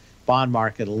the bond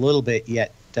market a little bit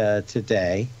yet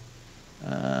today.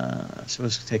 So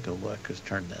let's take a look. Let's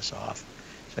turn this off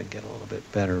so I can get a little bit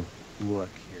better look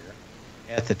here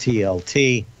at the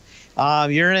TLT.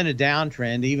 You're in a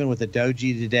downtrend, even with the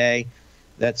doji today.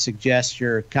 That suggests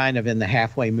you're kind of in the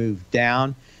halfway move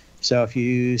down. So if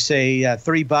you say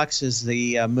 $3 is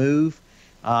the move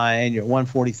and you're at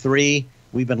 143,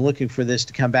 we've been looking for this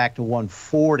to come back to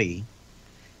 140.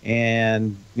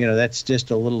 And, you know, that's just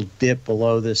a little dip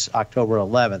below this October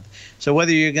 11th. So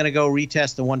whether you're going to go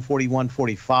retest the 140,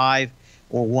 145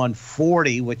 or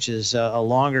 140, which is a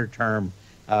longer term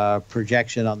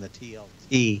projection on the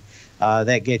TLT,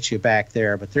 that gets you back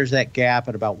there. But there's that gap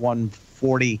at about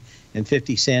 140 and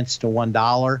 50 cents to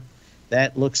 $1.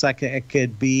 That looks like it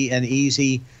could be an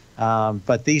easy,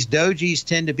 but these dojis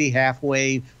tend to be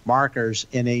halfway markers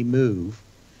in a move.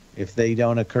 if they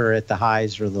don't occur at the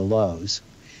highs or the lows.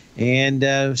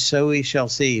 And so we shall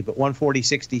see. But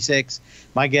 140.66,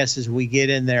 my guess is we get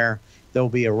in there, there'll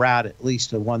be a route at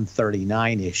least to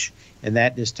 139-ish, and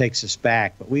that just takes us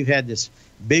back. But we've had this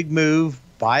big move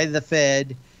by the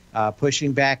Fed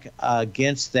pushing back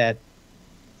against that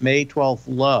May 12th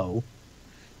low,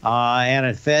 and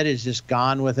the Fed has just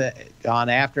gone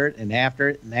after it and after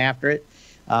it and after it.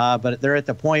 But they're at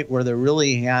the point where they're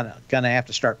really going to have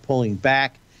to start pulling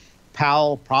back.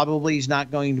 Powell probably is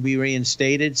not going to be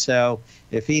reinstated, so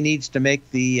if he needs to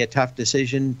make the tough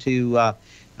decision to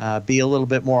be a little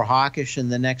bit more hawkish in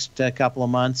the next couple of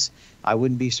months, I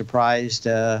wouldn't be surprised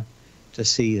to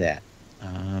see that.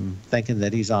 Thinking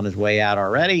that he's on his way out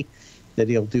already, that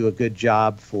he'll do a good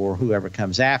job for whoever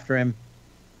comes after him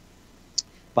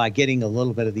by getting a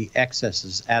little bit of the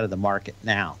excesses out of the market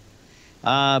now.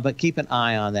 But keep an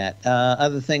eye on that.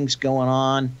 Other things going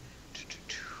on.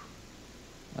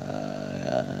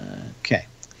 Okay.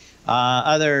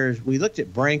 Others, we looked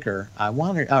at Brinker.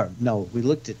 We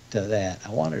looked at that.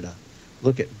 I wanted to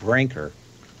look at Brinker.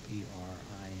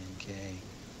 B-R-I-N-K.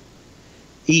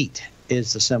 EAT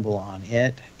is the symbol on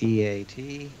it.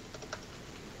 E-A-T.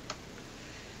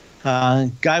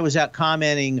 Guy was out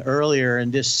commenting earlier,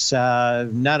 and just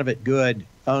none of it good.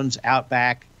 Owns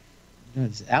Outback.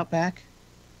 Is it Outback?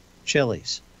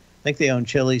 Chili's. I think they own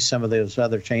Chili's, some of those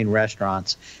other chain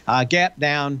restaurants. Gap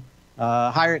down,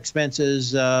 higher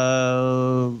expenses,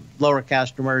 lower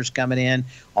customers coming in,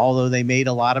 although they made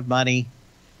a lot of money.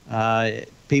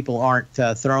 People aren't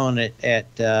throwing it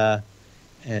at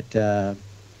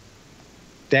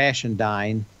Dash and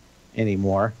Dine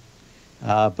anymore.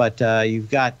 But you've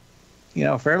got,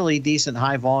 a fairly decent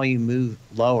high volume move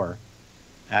lower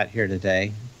out here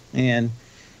today. And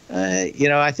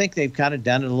I think they've kind of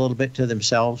done it a little bit to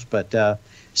themselves, but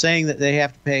saying that they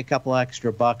have to pay a couple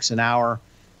extra bucks an hour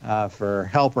for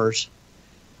helpers.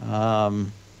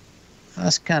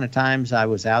 That's kind of times I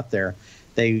was out there.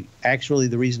 The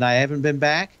reason I haven't been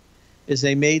back is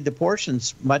they made the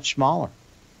portions much smaller.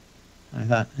 I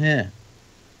thought,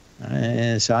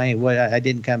 so I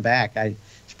didn't come back.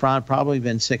 It's probably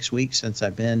been 6 weeks since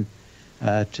I've been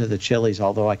to the Chili's,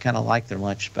 although I kind of like their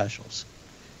lunch specials.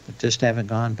 But just haven't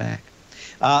gone back.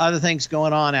 Other things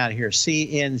going on out here.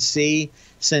 CNC,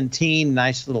 Centene,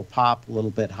 nice little pop, a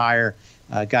little bit higher.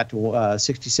 Got to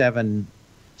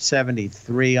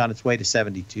 67.73 on its way to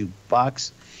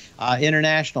 $72.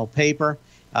 International Paper.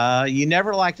 You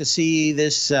never like to see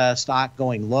this stock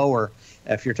going lower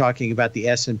if you're talking about the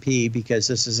S&P, because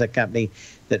this is a company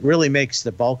that really makes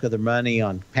the bulk of their money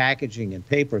on packaging and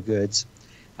paper goods.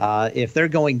 If they're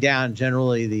going down,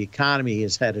 generally the economy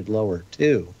is headed lower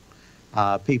too.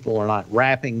 People are not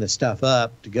wrapping the stuff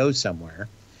up to go somewhere.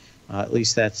 At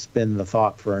least that's been the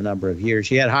thought for a number of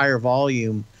years. You had higher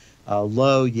volume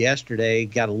low yesterday,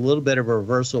 got a little bit of a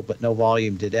reversal, but no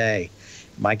volume today.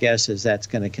 My guess is that's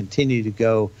going to continue to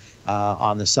go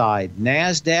on the side.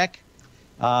 NASDAQ,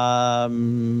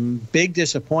 big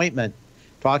disappointment,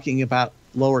 talking about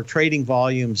lower trading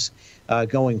volumes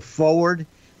going forward.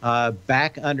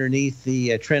 Back underneath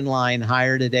the trend line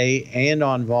higher today and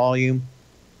on volume.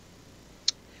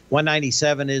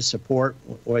 197 is support,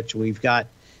 which we've got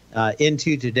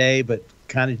into today, but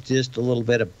kind of just a little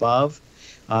bit above.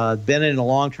 Been in a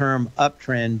long-term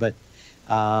uptrend, but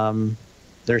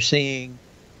they're seeing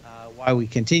why we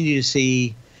continue to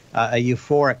see a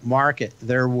euphoric market.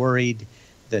 They're worried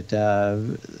that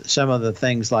some of the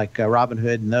things like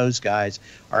Robinhood and those guys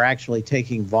are actually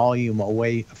taking volume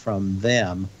away from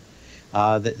them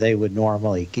that they would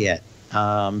normally get.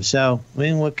 So,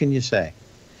 what can you say?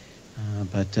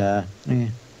 But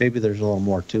maybe there's a little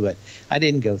more to it. I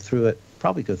didn't go through it,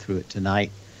 probably go through it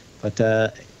tonight. But,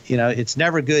 it's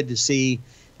never good to see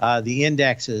the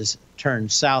indexes turn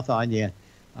south on you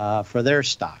for their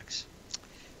stocks.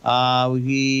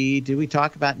 Did we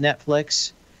talk about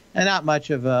Netflix? And not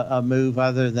much of a move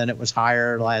other than it was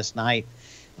higher last night.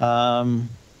 They're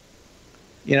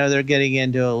getting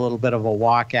into a little bit of a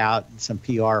walkout and some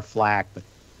PR flack, but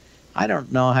I don't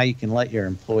know how you can let your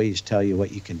employees tell you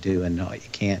what you can do and what you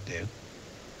can't do.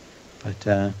 But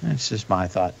that's just my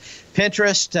thought.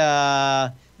 Pinterest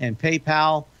and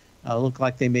PayPal look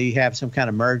like they may have some kind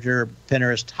of merger.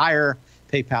 Pinterest higher,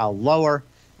 PayPal lower.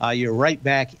 You're right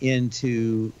back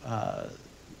into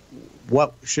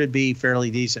what should be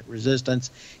fairly decent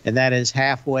resistance, and that is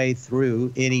halfway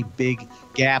through any big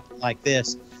gap like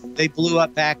this. They blew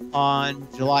up back on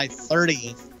July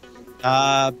 30th.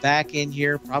 Back in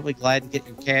here, probably glad to get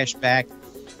your cash back.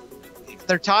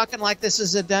 They're talking like this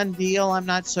is a done deal. I'm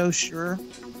not so sure.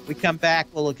 We come back,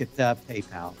 we'll look at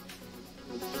PayPal.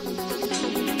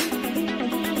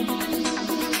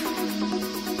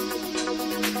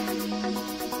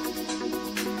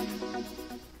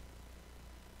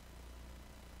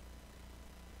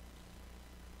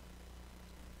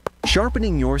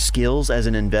 Sharpening your skills as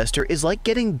an investor is like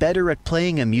getting better at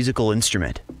playing a musical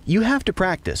instrument. You have to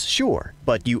practice, sure,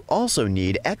 but you also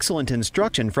need excellent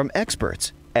instruction from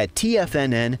experts. At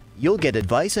TFNN, you'll get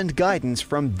advice and guidance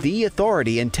from the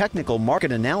authority in technical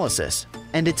market analysis.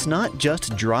 And it's not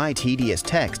just dry, tedious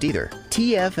text either.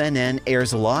 TFNN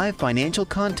airs live financial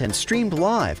content streamed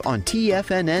live on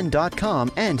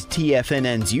TFNN.com and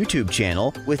TFNN's YouTube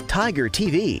channel with Tiger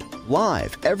TV,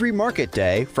 live every market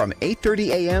day from 8:30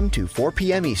 a.m. to 4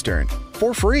 p.m. Eastern,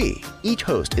 for free. Each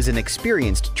host is an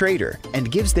experienced trader and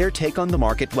gives their take on the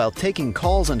market while taking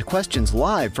calls and questions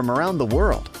live from around the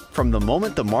world. From the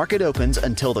moment the market opens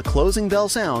until the closing bell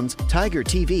sounds, Tiger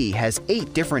TV has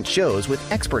 8 different shows with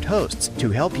expert hosts to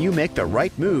help you make the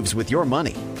right moves with your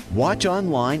money. Watch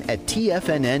online at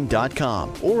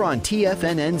TFNN.com or on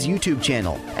TFNN's YouTube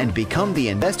channel and become the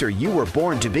investor you were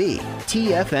born to be.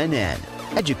 TFNN,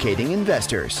 educating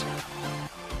investors.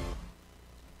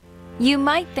 You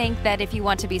might think that if you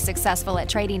want to be successful at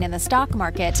trading in the stock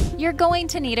market, you're going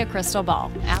to need a crystal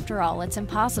ball. After all, it's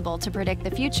impossible to predict the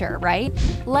future, right?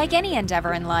 Like any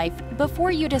endeavor in life,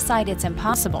 before you decide it's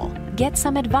impossible, get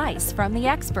some advice from the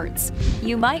experts.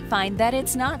 You might find that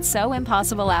it's not so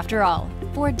impossible after all.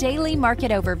 For daily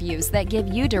market overviews that give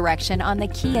you direction on the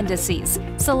key indices,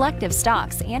 selective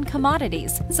stocks, and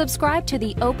commodities, subscribe to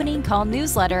the Opening Call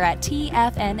newsletter at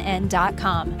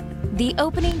TFNN.com. The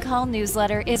Opening Call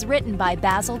newsletter is written by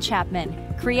Basil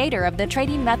Chapman, creator of the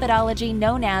trading methodology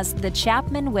known as the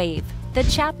Chapman Wave. The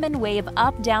Chapman Wave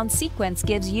up-down sequence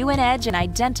gives you an edge in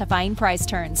identifying price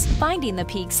turns, finding the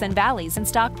peaks and valleys in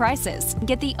stock prices.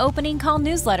 Get the Opening Call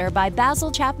newsletter by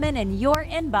Basil Chapman in your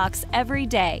inbox every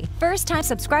day. First-time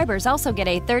subscribers also get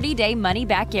a 30-day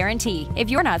money-back guarantee. If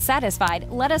you're not satisfied,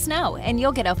 let us know, and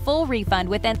you'll get a full refund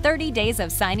within 30 days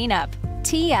of signing up.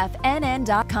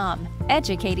 TFNN.com,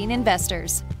 educating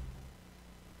investors.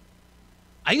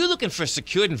 Are you looking for a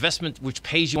secured investment which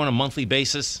pays you on a monthly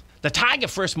basis? The Tiger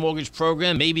First Mortgage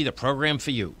Program may be the program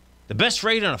for you. The best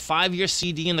rate on a 5-year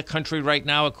CD in the country right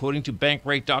now, according to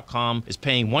Bankrate.com, is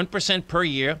paying 1% per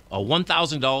year or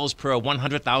 $1,000 per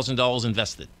 $100,000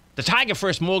 invested. The Tiger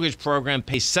First Mortgage Program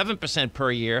pays 7%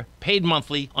 per year, paid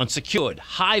monthly, on secured,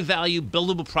 high-value,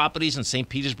 buildable properties in St.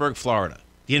 Petersburg, Florida.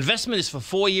 The investment is for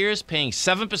 4 years, paying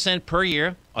 7% per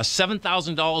year or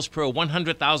 $7,000 per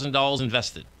 $100,000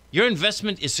 invested. Your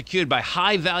investment is secured by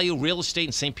high-value real estate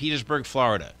in St. Petersburg,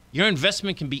 Florida. Your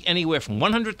investment can be anywhere from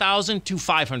 $100,000 to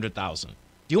 $500,000. Do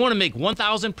you want to make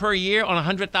 $1,000 per year on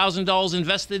 $100,000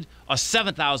 invested or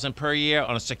 $7,000 per year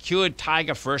on a secured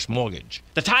Tiger First mortgage?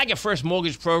 The Tiger First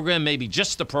Mortgage Program may be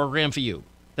just the program for you.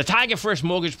 The Tiger First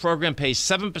Mortgage Program pays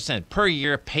 7% per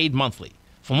year, paid monthly.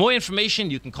 For more information,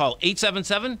 you can call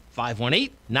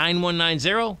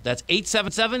 877-518-9190. That's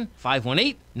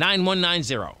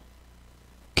 877-518-9190.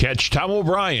 Catch Tom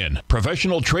O'Brien,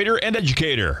 professional trader and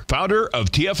educator, founder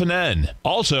of TFNN.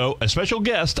 Also, a special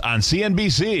guest on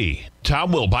CNBC.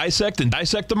 Tom will bisect and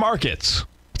dissect the markets.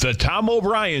 The Tom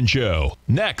O'Brien Show,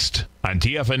 next on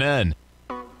TFNN.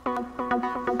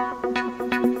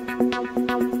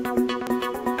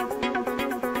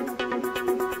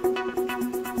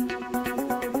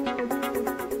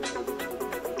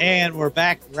 And we're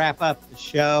back to wrap up the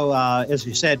show. As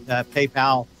we said,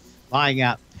 PayPal buying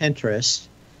out Pinterest.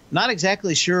 Not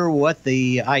exactly sure what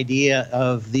the idea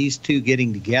of these two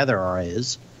getting together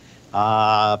is.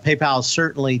 PayPal is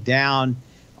certainly down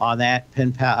on that,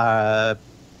 Pinterest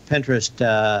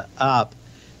up,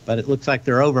 but it looks like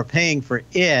they're overpaying for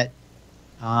it.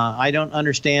 I don't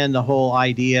understand the whole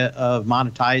idea of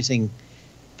monetizing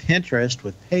Pinterest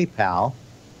with PayPal,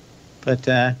 but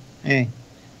hey,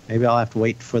 maybe I'll have to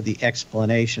wait for the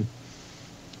explanation.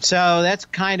 So that's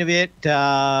kind of it.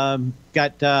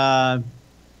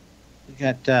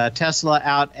 Got Tesla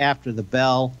out after the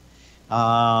bell,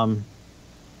 and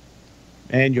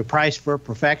your price for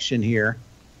perfection here.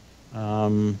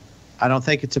 I don't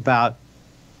think it's about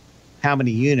how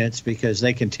many units, because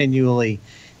they continually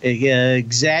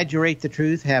exaggerate the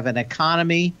truth, have an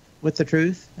economy with the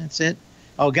truth. That's it.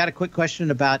 Oh, got a quick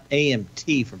question about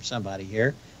AMT from somebody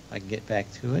here. If I can get back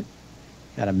to it.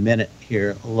 Got a minute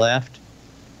here left.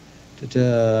 We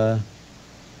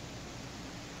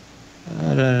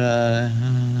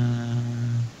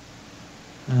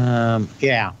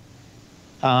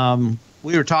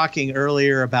were talking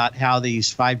earlier about how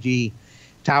these 5G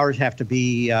towers have to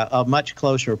be much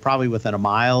closer, probably within a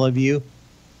mile of you,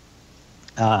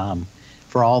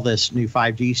 for all this new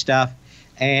 5G stuff.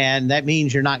 And that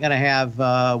means you're not going to have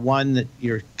one that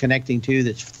you're connecting to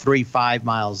that's 3-5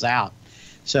 miles out.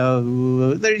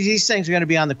 So these things are going to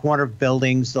be on the corner of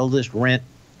buildings. They'll just rent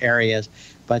areas.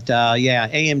 But yeah,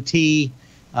 AMT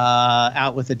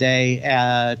out with the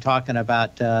day talking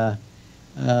about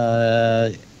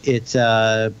it's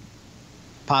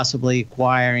possibly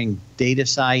acquiring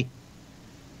DataSite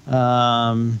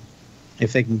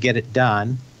if they can get it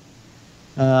done.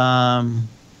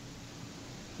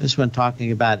 This one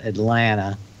talking about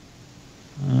Atlanta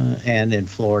and in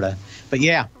Florida. But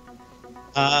yeah,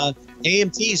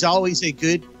 AMT is always a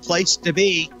good place to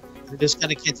be. We're just going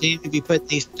to continue to be putting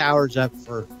these towers up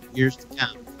for years to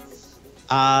come.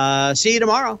 See you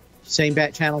tomorrow. Same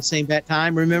bat channel, same bat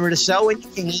time. Remember to sell when you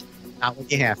can, not when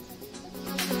you have to.